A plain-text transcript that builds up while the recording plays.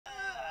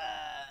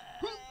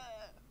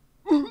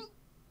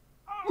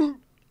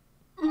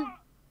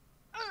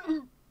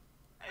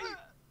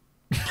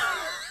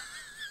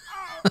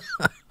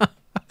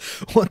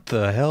What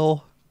the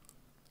hell?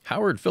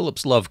 Howard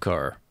Phillips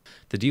Lovecar.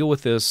 The deal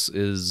with this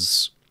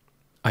is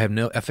I have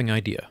no effing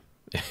idea.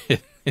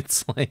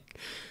 It's like,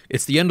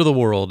 it's the end of the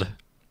world.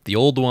 The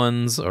old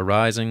ones are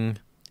rising,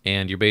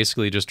 and you're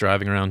basically just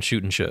driving around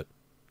shooting shit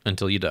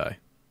until you die.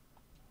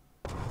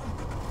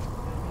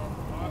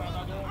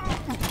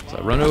 So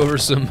I run over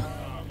some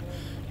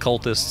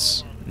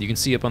cultists. You can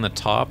see up on the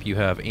top you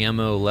have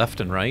ammo left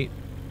and right.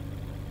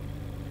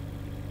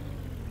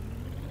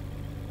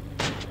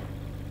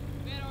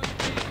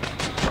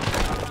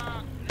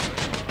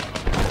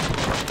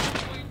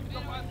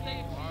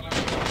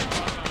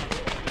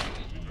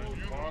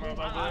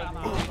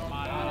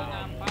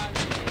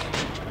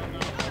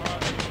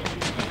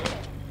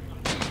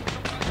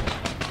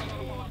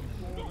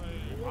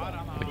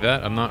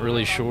 That. I'm not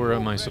really sure.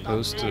 Am I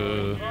supposed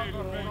to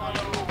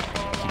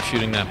keep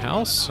shooting that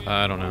house?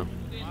 I don't know.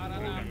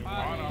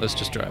 Let's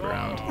just drive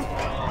around.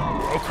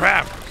 Oh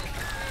crap!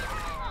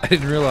 I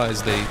didn't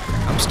realize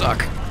I'm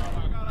stuck.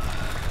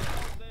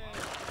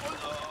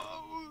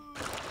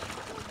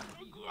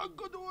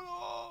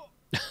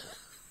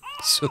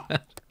 So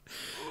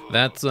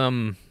that's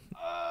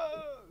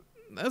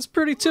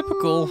pretty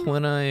typical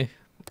when I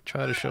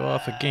try to show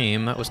off a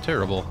game. That was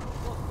terrible.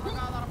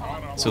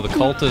 So the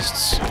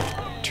cultists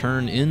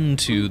turn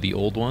into the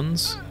old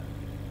ones,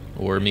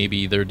 or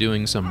maybe they're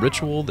doing some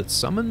ritual that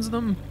summons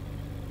them.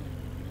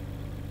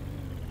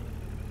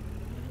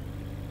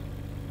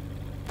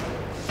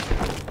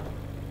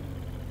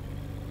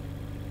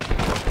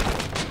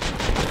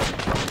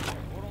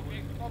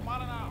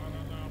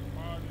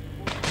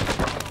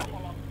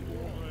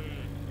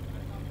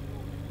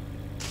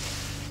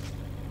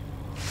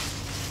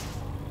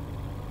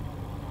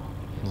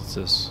 What's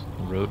this?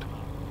 Road?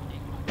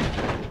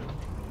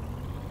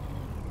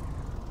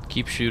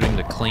 Keep shooting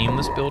to claim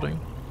this building.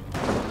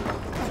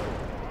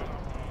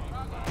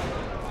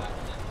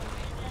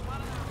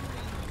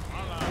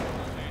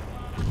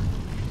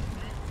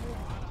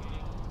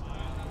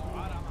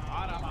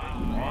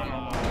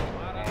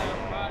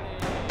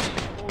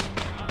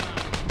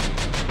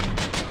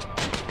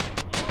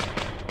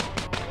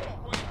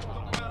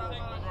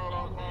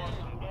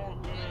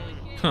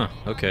 Huh,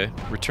 okay.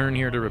 Return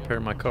here to repair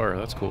my car.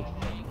 That's cool.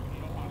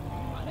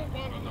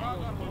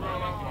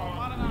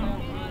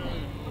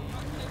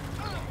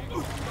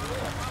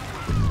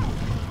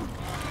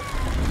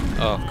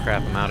 Oh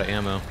crap, I'm out of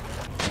ammo.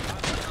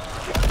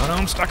 Oh no,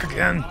 I'm stuck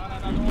again!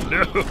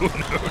 No, no.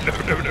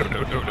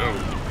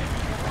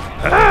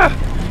 Ah!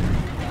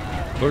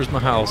 Where's my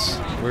house?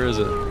 Where is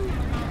it?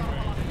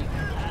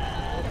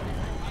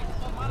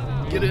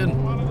 Get in!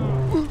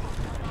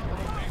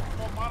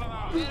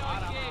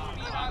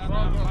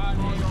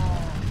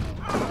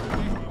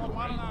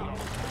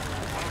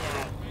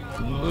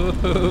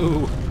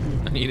 Whoa!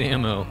 I need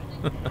ammo.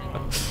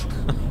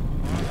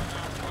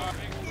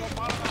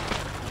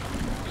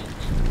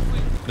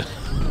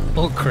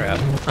 Oh crap.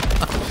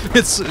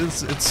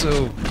 it's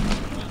so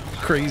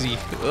crazy.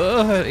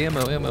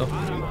 Ammo.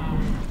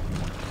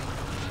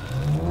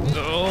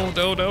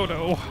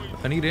 No.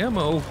 I need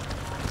ammo.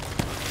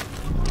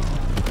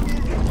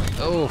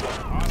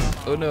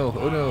 Oh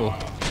no.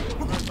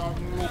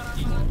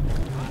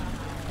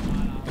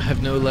 I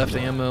have no left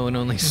ammo and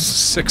only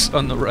 6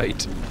 on the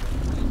right.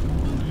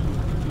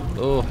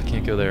 Oh, I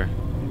can't go there.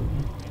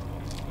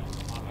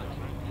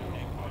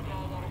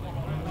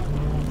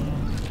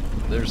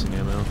 There's some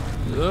ammo.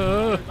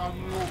 No!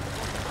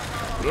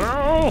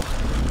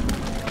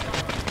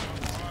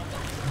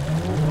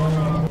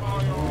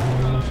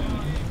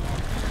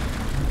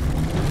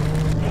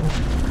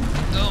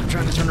 Oh, I'm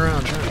trying to turn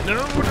around.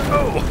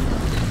 No!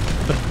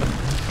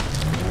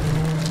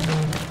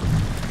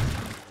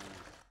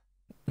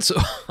 So,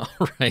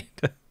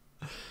 alright.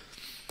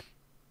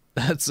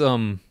 That's, how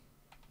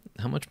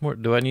much more?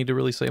 Do I need to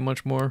really say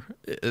much more?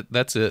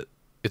 That's it.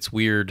 It's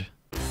weird.